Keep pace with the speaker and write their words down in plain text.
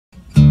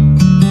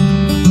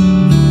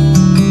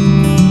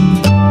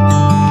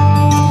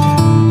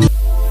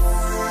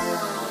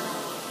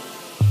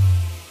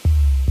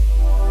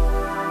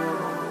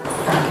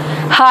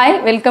Hi,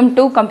 welcome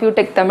to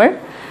Computech Tamil.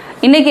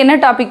 இன்னைக்கு என்ன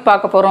topic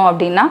பார்க்க போறோம்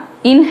அப்படினா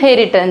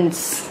inheritance.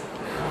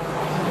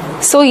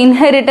 So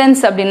inheritance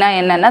அப்படினா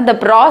என்னன்னா the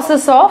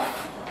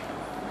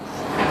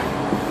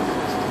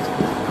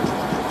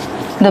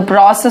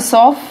process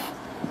of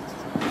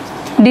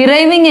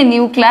deriving a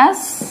new class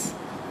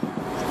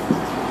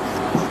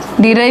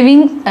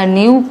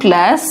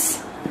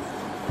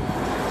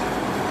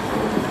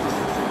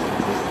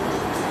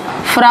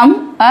from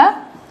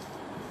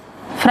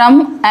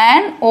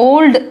an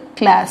old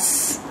class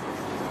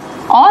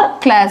or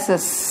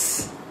classes.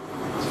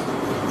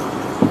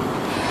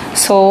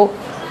 So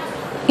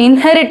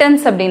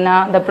inheritance அப்படினா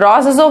the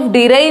process of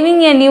deriving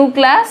a new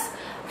class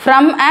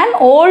from an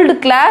old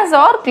class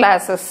or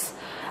classes.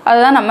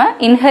 அதுதான் நம்ம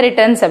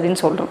inheritance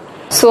அப்படினு சொல்றோம்.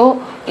 So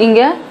இங்க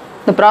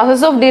the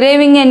process of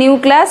deriving a new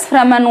class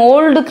from an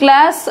old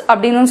class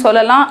அப்படினு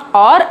சொல்லலாம்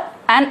or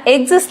an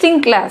existing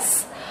class.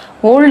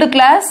 Old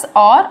class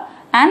or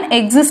an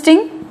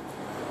existing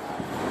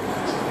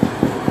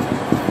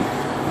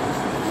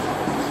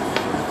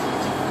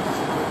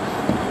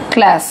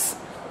class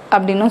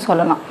அப்படினு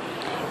சொல்லலாம்.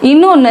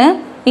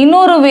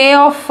 இன்னொரு way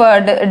of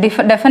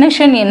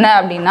definition என்ன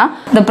அப்படினா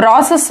the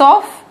process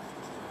of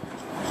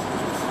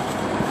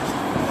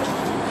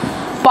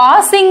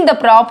passing the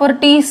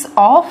properties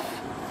of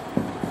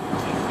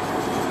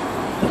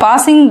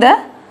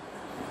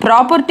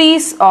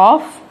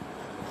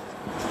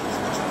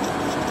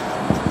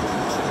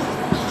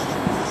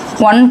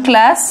one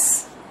class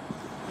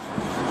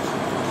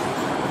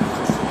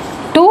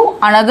to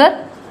another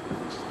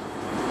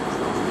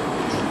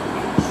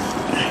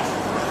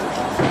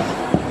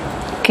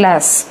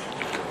class.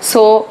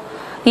 So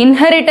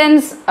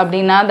inheritance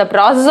அப்படினா the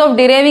process of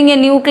deriving a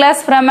new class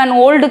from an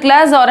old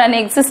class or an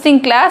existing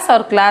class or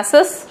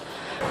classes.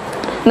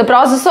 The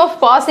process of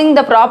passing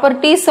the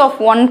properties of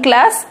one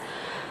class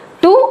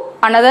to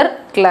another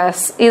class.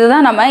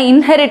 இதுதான் நம்ம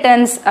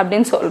inheritance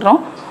அப்படினு சொல்றோம்.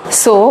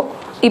 So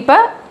இப்போ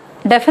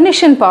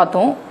definition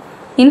பார்த்தோம்.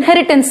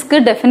 inheritanceக்கு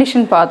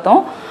definition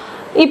பார்த்தோம்.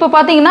 இப்போ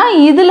பாத்தீங்கன்னா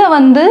இதுல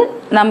வந்து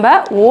நம்ம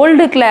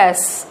old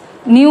class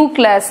new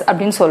class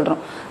அப்படினு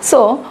சொல்றோம். So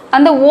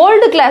அந்த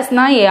old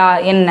classனா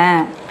என்ன?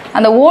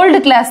 அந்த old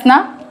classனா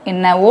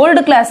என்ன? old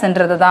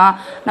classன்றது தான்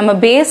நம்ம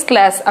base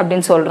class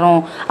அப்படினு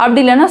சொல்றோம்.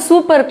 அப்படி இல்லனா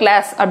super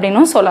class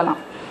அப்படினு சொல்லலாம்.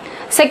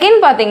 செகண்ட்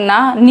பாத்தீங்கன்னா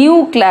new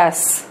class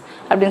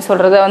அப்படினு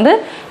சொல்றது வந்து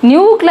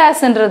new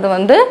classன்றது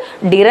வந்து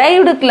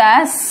derived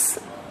class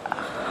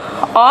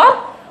or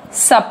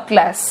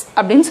subclass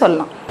அப்படினு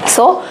சொல்லலாம்.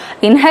 So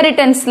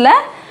inheritanceல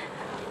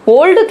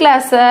old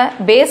class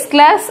base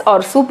class or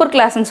super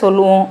class ன்னு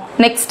சொல்லுவோம்.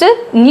 next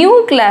new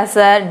class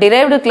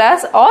derived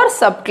class or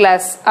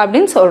subclass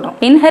அப்படினு சொல்றோம்.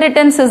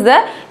 inheritance is the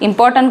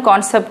important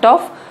concept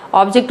of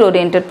object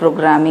oriented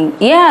programming.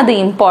 ஏன் அது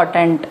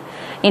important?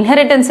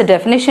 inheritance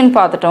definition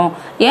பார்த்துட்டோம்.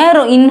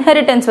 ஏன்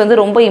inheritance வந்து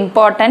ரொம்ப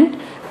important?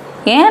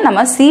 ஏன்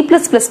நம்ம C++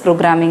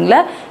 programmingல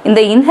இந்த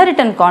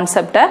inheritance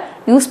கான்செப்டை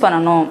யூஸ்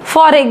பண்ணணும்.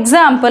 ஃபார்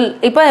எக்ஸாம்பிள்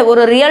இப்போ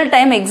ஒரு ரியல்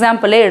டைம்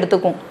எக்ஸாம்பிளே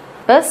எடுத்துக்கும்.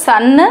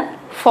 சன்னு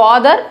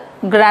ஃபாதர்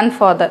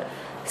கிராண்ட்ஃபாதர்.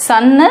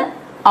 சன்னு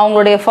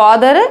அவங்களுடைய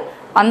ஃபாதரு,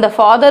 அந்த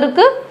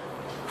ஃபாதருக்கு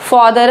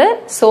ஃபாதரு,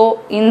 ஸோ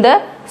இந்த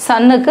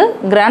சன்னுக்கு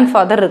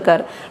கிராண்ட்ஃபாதர்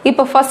இருக்கார்.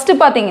 இப்போ ஃபர்ஸ்ட்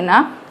பார்த்தீங்கன்னா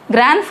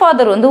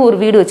கிராண்ட்ஃபாதர் வந்து ஒரு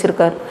வீடு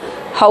வச்சிருக்காரு,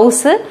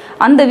 ஹவுஸு.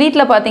 அந்த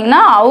வீட்டில்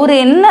பார்த்தீங்கன்னா அவர்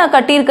என்ன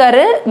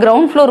கட்டியிருக்காரு,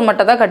 கிரவுண்ட் ஃப்ளோர்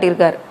மட்டும் தான்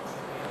கட்டியிருக்காரு.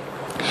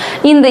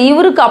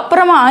 இவருக்கு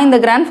அப்புறமா, இந்த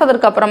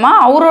கிராண்ட்ஃபாதருக்கு அப்புறமா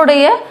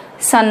அவருடைய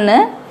சன்னு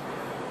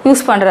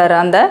யூஸ் பண்ணுறாரு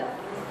அந்த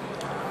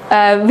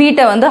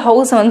வீட்டை வந்து,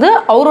 ஹவுஸ் வந்து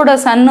அவரோட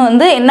சன்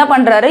வந்து என்ன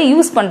பண்ணுறாரு,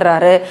 யூஸ்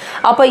பண்ணுறாரு.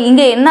 அப்போ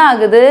இங்கே என்ன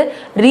ஆகுது,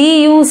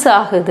 ரீயூஸ்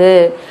ஆகுது.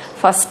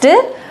 ஃபஸ்ட்டு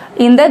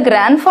இந்த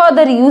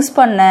கிராண்ட்ஃபாதர் யூஸ்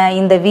பண்ண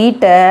இந்த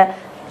வீட்டை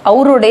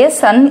அவருடைய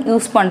சன்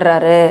யூஸ்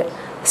பண்ணுறாரு.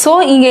 ஸோ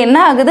இங்கே என்ன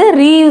ஆகுது,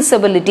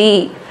 reusability,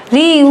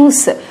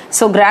 reuse.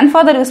 So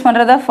grandfather use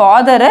பண்ணுறத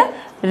ஃபாதரை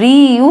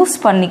ரீயூஸ்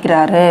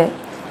பண்ணிக்கிறாரு.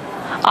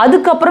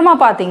 அதுக்கப்புறமா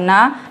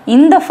பார்த்தீங்கன்னா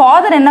இந்த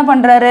ஃபாதர் என்ன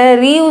பண்ணுறாரு,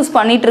 ரீயூஸ்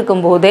பண்ணிட்டு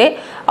இருக்கும் போதே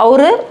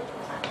அவரு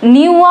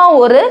நியூவாக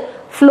ஒரு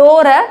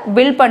ஃப்ளோரை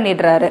பில்ட்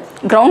பண்ணிடுறாரு.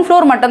 கிரவுண்ட்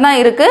ஃப்ளோர் மட்டும்தான்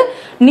இருக்கு,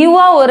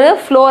 நியூவாக ஒரு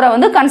ஃப்ளோரை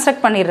வந்து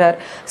கன்ஸ்ட்ரக்ட் பண்ணிடுறாரு.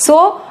 ஸோ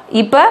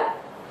இப்போ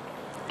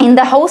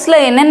இந்த ஹவுஸில்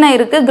என்னென்ன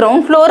இருக்கு,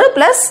 கிரவுண்ட் ஃப்ளோரு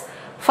ப்ளஸ்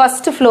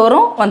ஃபர்ஸ்ட்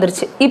ஃப்ளோரும்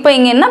வந்துருச்சு. இப்போ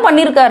இங்கே என்ன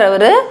பண்ணியிருக்காரு,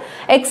 அவர்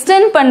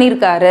எக்ஸ்டெண்ட்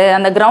பண்ணியிருக்காரு.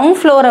 அந்த கிரவுண்ட்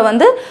ஃப்ளோரை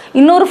வந்து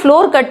இன்னொரு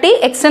ஃப்ளோர் கட்டி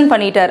எக்ஸ்டெண்ட்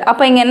பண்ணிட்டார்.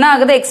 அப்போ இங்கே என்ன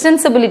ஆகுது,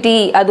 எக்ஸ்டென்சிபிலிட்டி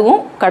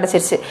அதுவும்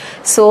கிடச்சிருச்சு.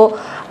 ஸோ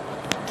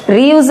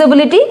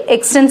ரீயூசபிலிட்டி,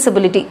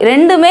 எக்ஸ்டென்சிபிலிட்டி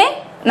ரெண்டுமே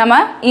நம்ம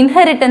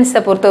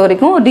இன்ஹெரிட்டன்ஸை பொறுத்த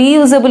வரைக்கும்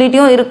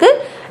ரீயூசபிலிட்டியும் இருக்கு,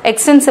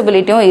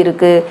 எக்ஸ்டென்சிபிலிட்டியும்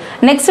இருக்கு.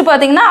 நெக்ஸ்ட்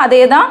பார்த்தீங்கன்னா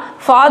அதே தான்,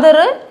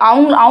 ஃபாதரு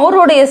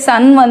அவருடைய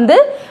சன் வந்து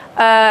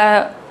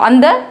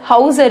அந்த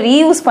ஹவுஸை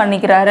ரீயூஸ்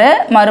பண்ணிக்கிறாரு.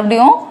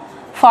 மறுபடியும்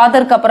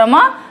ஃபாதருக்கு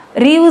அப்புறமா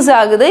ரீயூஸ்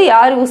ஆகுது.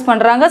 யார் யூஸ்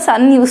பண்ணுறாங்க,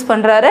 சன் யூஸ்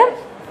பண்ணுறாரு.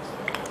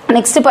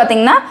 நெக்ஸ்ட்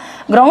பார்த்தீங்கன்னா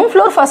ground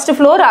floor first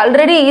floor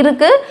already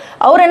இருக்கு,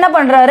 அவர் என்ன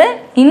பண்ணுறாரு,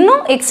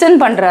 இன்னும் எக்ஸ்டெண்ட்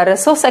பண்ணுறாரு.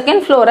 ஸோ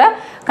செகண்ட் ஃப்ளோரை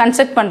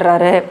கன்ஸ்ட்ரக்ட்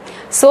பண்ணுறாரு.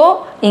 ஸோ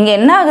இங்கே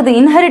என்ன ஆகுது,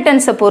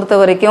 இன்ஹெரிட்டன்ஸை பொறுத்த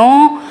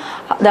வரைக்கும்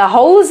the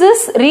house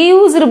is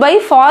reused by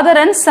father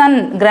and son.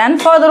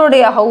 grandfather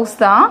உடைய house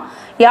தான்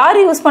யார்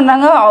யூஸ்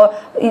பண்ணுறாங்க?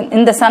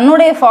 இந்த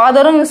சன்னுடைய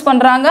ஃபாதரும் யூஸ்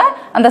பண்ணுறாங்க,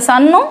 அந்த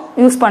சன்னும்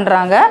யூஸ்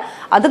பண்ணுறாங்க.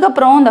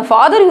 அதுக்கப்புறம் இந்த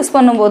ஃபாதர் யூஸ்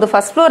பண்ணும்போது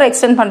ஃபர்ஸ்ட் ஃப்ளோர்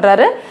எக்ஸ்டெண்ட்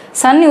பண்ணுறாரு,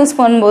 சன் யூஸ்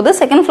பண்ணும்போது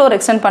செகண்ட் ஃப்ளோர்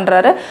எக்ஸ்டெண்ட்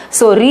பண்ணுறாரு.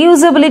 ஸோ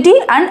ரீயூசபிலிட்டி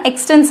அண்ட்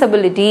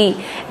எக்ஸ்டென்சபிலிட்டி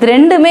இது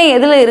ரெண்டுமே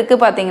எதில்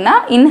இருக்குது பார்த்தீங்கன்னா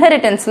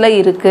இன்ஹெரிட்டன்ஸில்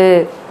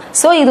இருக்குது.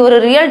 ஸோ இது ஒரு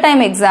ரியல்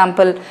டைம்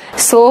எக்ஸாம்பிள்.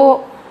 ஸோ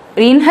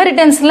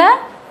இன்ஹெரிட்டன்ஸில்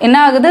என்ன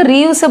ஆகுது?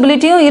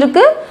 ரீயூசபிலிட்டியும்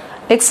இருக்குது,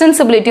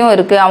 எக்ஸ்டென்சிபிலிட்டியும்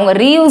இருக்குது. அவங்க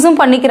ரீயூஸும்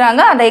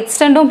பண்ணிக்கிறாங்க, அதை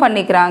எக்ஸ்டெண்டும்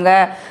பண்ணிக்கிறாங்க.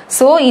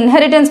 So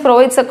inheritance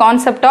provides a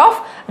concept of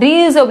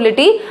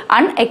reusability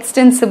and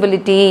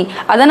எக்ஸ்டென்சிபிலிட்டி.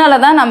 அதனால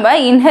தான் நம்ம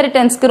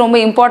இன்ஹெரிட்டன்ஸ்க்கு ரொம்ப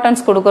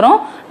இம்பார்ட்டன்ஸ் கொடுக்குறோம்.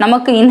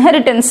 நமக்கு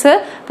இன்ஹெரிட்டன்ஸு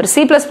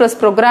C++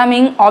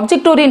 programming,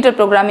 object oriented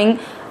programming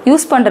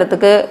use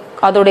பண்ணுறதுக்கு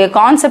அதோடைய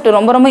கான்செப்ட்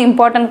ரொம்ப ரொம்ப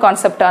இம்பார்ட்டன்ட்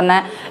கான்செப்டான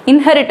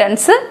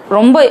இன்ஹெரிட்டன்ஸ்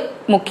ரொம்ப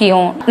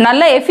முக்கியம்.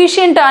 நல்ல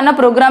எஃபிஷியன்டான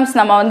ப்ரோக்ராம்ஸ்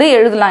நம்ம வந்து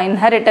எழுதலாம்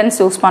இன்ஹெரிட்டன்ஸ்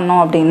யூஸ்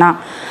பண்ணோம் அப்படின்னா.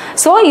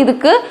 ஸோ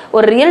இதுக்கு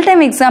ஒரு ரியல்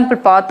டைம் எக்ஸாம்பிள்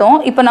பார்த்தோம்.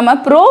 இப்போ நம்ம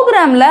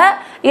ப்ரோக்ராமில்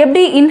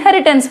எப்படி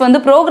இன்ஹெரிட்டன்ஸ் வந்து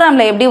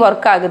ப்ரோக்ராமில் எப்படி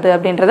ஒர்க் ஆகுது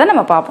அப்படின்றத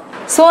நம்ம பார்ப்போம்.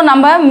 ஸோ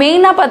நம்ம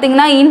மெயினாக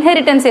பார்த்தீங்கன்னா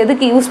இன்ஹெரிட்டன்ஸ்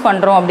எதுக்கு யூஸ்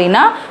பண்ணுறோம்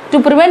அப்படின்னா to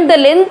prevent the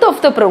length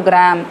of the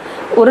program.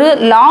 ஒரு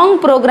லாங்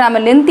ப்ரோக்ராமை,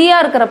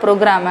 லென்த்தியாக இருக்கிற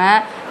ப்ரோக்ராமை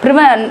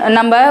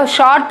நம்ம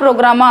ஷார்ட்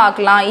ப்ரோக்ராமாக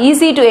ஆக்கலாம்,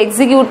 ஈஸி டு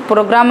எக்ஸிக்யூட்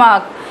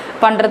ப்ரோக்ராமாக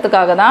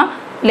பண்ணுறதுக்காக தான்,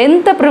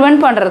 லென்த்தை ப்ரிவென்ட்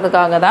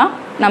பண்ணுறதுக்காக தான்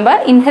நம்ம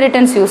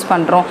இன்ஹெரிட்டன்ஸ் யூஸ்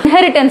பண்ணுறோம்.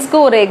 இன்ஹெரிட்டன்ஸ்க்கு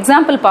ஒரு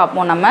எக்ஸாம்பிள்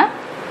பார்ப்போம். நம்ம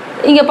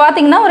இங்கே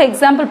பார்த்தீங்கன்னா ஒரு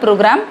எக்ஸாம்பிள்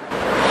ப்ரோக்ராம்.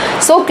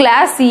 ஸோ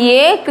கிளாஸ்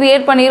ஏ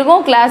கிரியேட்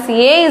பண்ணியிருக்கோம். Class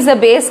A is a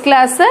base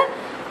class,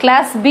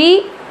 class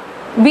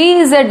B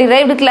is a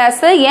derived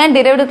class. ஏன்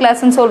டிரைவ்டு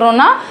கிளாஸ்ன்னு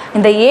சொல்கிறோம்னா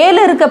இந்த ஏல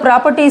இருக்க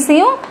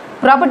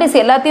ப்ராப்பர்ட்டிஸ்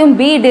எல்லாத்தையும்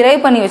பி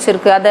டிரைவ் பண்ணி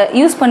வச்சிருக்கு, அதை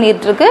யூஸ்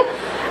பண்ணிட்டு இருக்கு.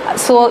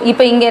 ஸோ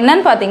இப்போ இங்கே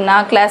என்னன்னு பார்த்தீங்கன்னா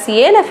கிளாஸ்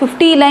ஏல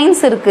 50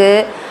 லைன்ஸ்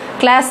இருக்குது,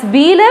 கிளாஸ்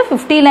பியில்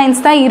 50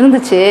 லைன்ஸ் தான்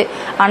இருந்துச்சு.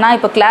 ஆனால்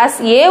இப்போ கிளாஸ்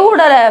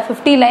ஏவோட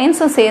 50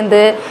 லைன்ஸும்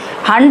சேர்ந்து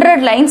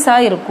 100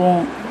 லைன்ஸாக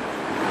இருக்கும்.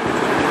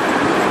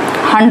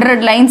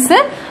 100 லைன்ஸு.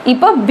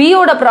 இப்போ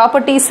பியோட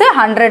ப்ராப்பர்ட்டிஸு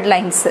 100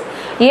 லைன்ஸு,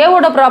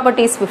 ஏவோட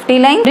ப்ராப்பர்ட்டிஸ் 50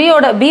 லைன்,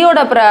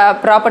 பியோட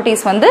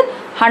ப்ராப்பர்ட்டிஸ் வந்து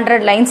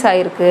 100 லைன்ஸ்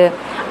ஆயிருக்கு.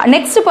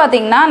 நெக்ஸ்ட்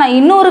பார்த்தீங்கன்னா நான்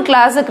இன்னொரு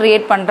கிளாஸை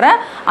கிரியேட் பண்ணுறேன்.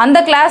 அந்த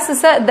கிளாஸ்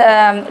இஸ்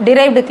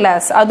டிரைவ்டு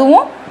கிளாஸ்,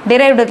 அதுவும்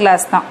டிரைவ்டு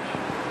கிளாஸ் தான்.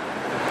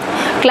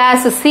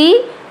 கிளாஸ் சி,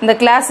 இந்த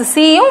கிளாஸ்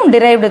சியும்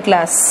டிரைவ்டு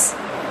கிளாஸ்.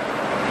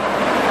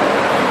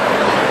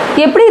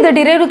 எப்படி இது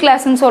டிரைவ்டு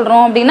கிளாஸ்ன்னு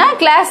சொல்கிறோம் அப்படின்னா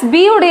கிளாஸ்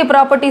பியோடைய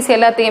ப்ராப்பர்ட்டிஸ்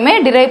எல்லாத்தையுமே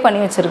டிரைவ் பண்ணி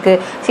வச்சிருக்கு.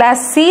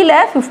 கிளாஸ் சியில்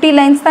 50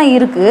 லைன்ஸ் தான்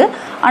இருக்குது,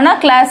 ஆனால்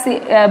கிளாஸ்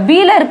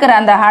பியில் இருக்கிற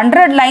அந்த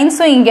 100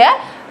 லைன்ஸும் இங்கே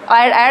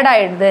ஆட்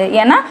ஆகிடுது.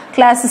 ஏன்னா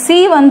கிளாஸ் சி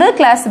வந்து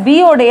கிளாஸ்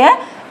பியோடைய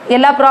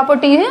எல்லா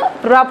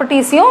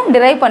ப்ராப்பர்ட்டிஸையும்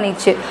டிரைவ்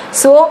பண்ணிடுச்சு.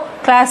 ஸோ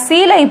கிளாஸ்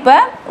சியில் இப்போ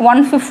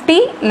 150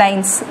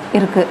 லைன்ஸ்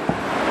இருக்குது.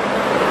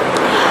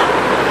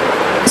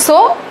 ஸோ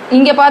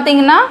இங்கே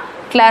பார்த்தீங்கன்னா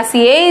class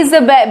A is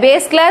a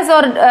base class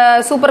R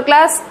super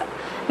class.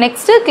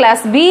 Next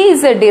class B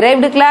is a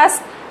derived class.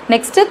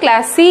 Next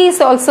class C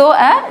is also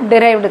a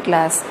derived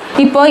class.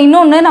 இப்போ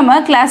இன்னொன்று நம்ம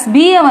கிளாஸ்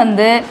பியை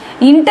வந்து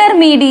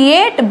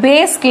இன்டர்மீடியேட்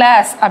பேஸ்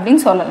கிளாஸ்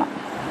அப்படின்னு சொல்லலாம்.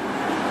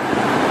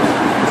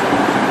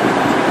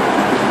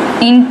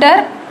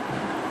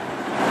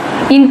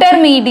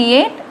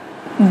 இன்டர்மீடியேட்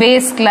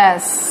பேஸ்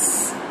கிளாஸ்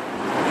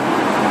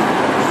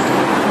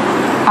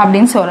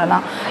அப்படின்னு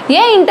சொல்லலாம்.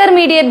 ஏன்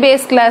இன்டர்மீடியேட்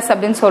பேஸ் கிளாஸ்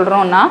அப்படின்னு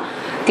சொல்றோம்னா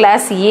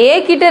கிளாஸ் ஏ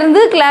கிட்ட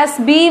இருந்து கிளாஸ்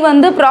பி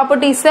வந்து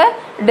ப்ராப்பர்ட்டிஸை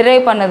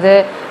டிரைவ் பண்ணுது,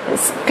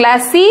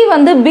 கிளாஸ் சி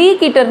வந்து பி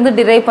கிட்ட இருந்து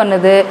டிரைவ்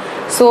பண்ணுது.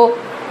 ஸோ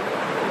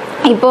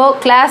இப்போ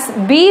கிளாஸ்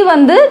பி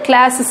வந்து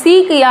கிளாஸ்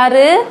சிக்கு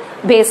யாரு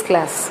பேஸ்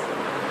கிளாஸ்,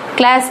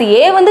 கிளாஸ்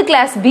ஏ வந்து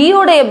கிளாஸ்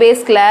பியோடைய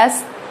பேஸ் கிளாஸ்,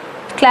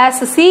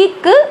 கிளாஸ்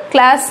சிக்கு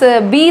கிளாஸ்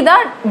பி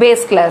தான்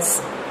பேஸ் கிளாஸ்.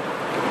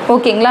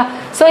 ஓகேங்களா?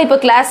 ஸோ இப்போ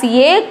கிளாஸ்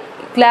ஏ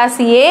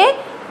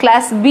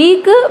கிளாஸ்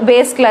பிக்கு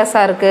பேஸ்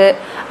கிளாஸாக இருக்குது,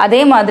 அதே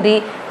மாதிரி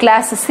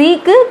கிளாஸ்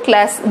சிக்கு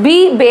கிளாஸ் பி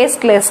பேஸ்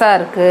கிளாஸாக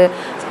இருக்குது.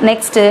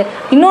 நெக்ஸ்ட்டு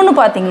இன்னொன்று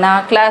பார்த்தீங்கன்னா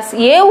கிளாஸ்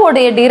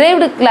ஏவோடைய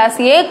டிரைவ்டு கிளாஸ்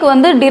ஏக்கு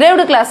வந்து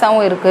டிரைவ்டு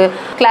கிளாஸாகவும் இருக்குது,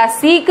 கிளாஸ்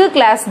சிக்கு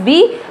கிளாஸ் பி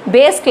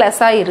பேஸ்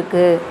கிளாஸாக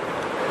இருக்குது.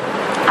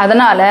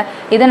 அதனால்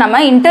இதை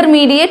நம்ம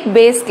இன்டர்மீடியேட்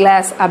பேஸ்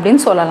கிளாஸ்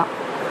அப்படின்னு சொல்லலாம்.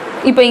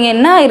 இப்போ இங்கே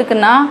என்ன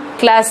இருக்குன்னா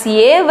கிளாஸ்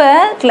ஏவை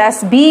கிளாஸ்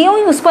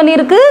பியும் யூஸ்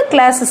பண்ணியிருக்கு,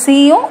 கிளாஸ்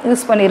சியும்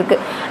யூஸ் பண்ணியிருக்கு.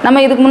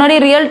 நம்ம இதுக்கு முன்னாடி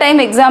ரியல் டைம்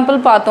எக்ஸாம்பிள்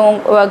பார்த்தோம்,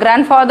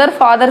 கிராண்ட்ஃபாதர்,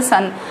 ஃபாதர்,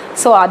 சன்.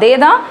 ஸோ அதே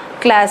தான்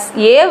கிளாஸ்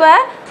ஏவை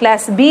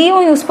கிளாஸ்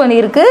பியும் யூஸ்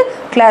பண்ணியிருக்கு,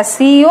 கிளாஸ்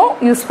சியும்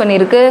யூஸ்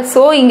பண்ணியிருக்கு.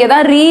 ஸோ இங்கே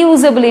தான்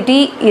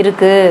ரீயூசபிலிட்டி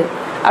இருக்குது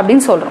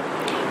அப்படின்னு சொல்கிறோம்.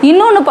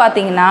 இன்னொன்று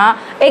பார்த்தீங்கன்னா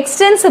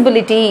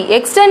எக்ஸ்டென்சிபிலிட்டி,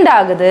 எக்ஸ்டெண்ட்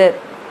ஆகுது.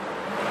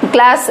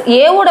 கிளாஸ்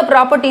ஏவோட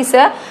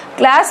ப்ராப்பர்ட்டிஸை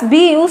கிளாஸ்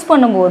பி யூஸ்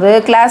பண்ணும்போது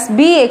கிளாஸ்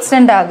பி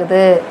எக்ஸ்டெண்ட்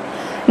ஆகுது.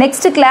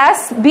 நெக்ஸ்ட்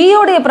கிளாஸ்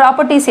பியோடைய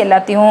ப்ராப்பர்ட்டிஸ்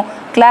எல்லாத்தையும்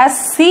கிளாஸ்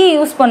சி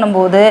யூஸ்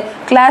பண்ணும்போது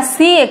கிளாஸ்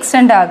சி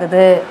எக்ஸ்டெண்ட்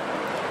ஆகுது.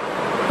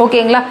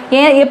 ஓகேங்களா?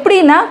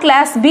 எப்படின்னா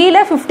கிளாஸ் பியில்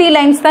 50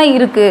 லைன்ஸ் தான்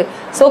இருக்குது.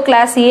 ஸோ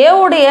கிளாஸ்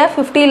ஏவோடைய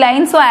 50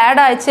 லைன்ஸும்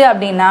ஆட் ஆயிடுச்சு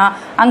அப்படின்னா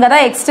அங்கே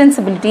தான்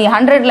எக்ஸ்டென்சிபிலிட்டி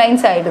 100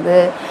 லைன்ஸ் ஆகிடுது.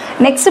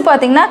 நெக்ஸ்ட்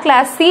பார்த்தீங்கன்னா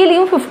கிளாஸ்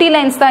சிலையும் 50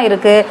 லைன்ஸ் தான்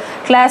இருக்குது,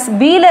 கிளாஸ்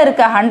பியில்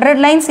இருக்க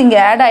 100 லைன்ஸ் இங்கே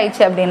ஆட்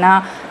ஆயிடுச்சு அப்படின்னா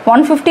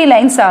 150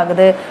 லைன்ஸ்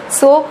ஆகுது.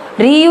 ஸோ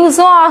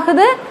ரீயூஸும்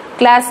ஆகுது,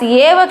 கிளாஸ்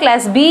ஏவை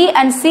கிளாஸ் பி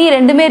அண்ட் சி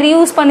ரெண்டுமே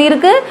ரீயூஸ்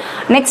பண்ணியிருக்கு.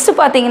 நெக்ஸ்ட்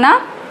பார்த்தீங்கன்னா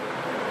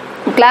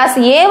கிளாஸ்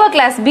ஏவை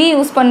கிளாஸ் பி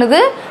யூஸ் பண்ணுது,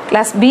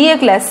 class BA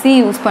class C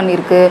use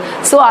பண்ணியிருக்கு.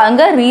 ஸோ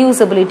அங்கே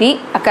ரீயூசபிலிட்டி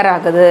அக்கர்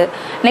ஆகுது.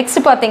 நெக்ஸ்ட்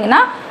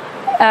பார்த்தீங்கன்னா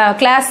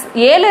கிளாஸ்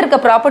ஏல இருக்க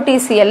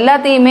ப்ராப்பர்ட்டிஸ்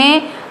எல்லாத்தையுமே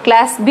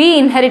கிளாஸ் பி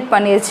இன்ஹெரிட்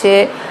பண்ணிருச்சு.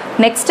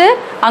 நெக்ஸ்ட்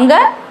அங்கே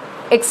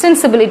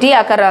எக்ஸ்டென்சிபிலிட்டி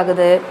அக்கர்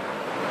ஆகுது.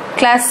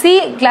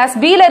 கிளாஸ்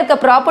பியில் இருக்க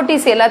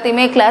ப்ராப்பர்ட்டிஸ்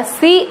எல்லாத்தையுமே கிளாஸ்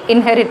சி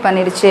இன்ஹெரிட்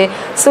பண்ணிடுச்சு.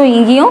 ஸோ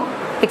இங்கேயும்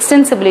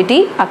எக்ஸ்டென்சிபிலிட்டி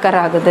அக்கர்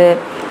ஆகுது.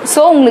 ஸோ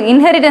உங்களுக்கு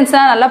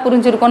இன்ஹெரிட்டன்ஸ்லாம் நல்லா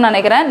புரிஞ்சிருக்கும்னு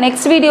நினைக்கிறேன்.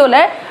 நெக்ஸ்ட்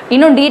வீடியோவில்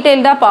இன்னும்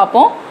டீட்டெயில்டாக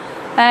பார்ப்போம்.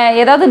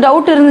 ஏதாவது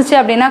டவுட் இருந்துச்சு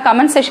அப்படின்னா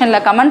கமெண்ட்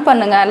செக்ஷனில் கமெண்ட்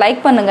பண்ணுங்கள்,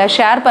 லைக் பண்ணுங்கள்,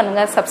 ஷேர்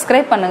பண்ணுங்கள்,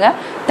 சப்ஸ்கிரைப் பண்ணுங்கள்.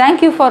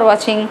 தேங்க்யூ ஃபார்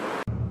வாட்சிங்.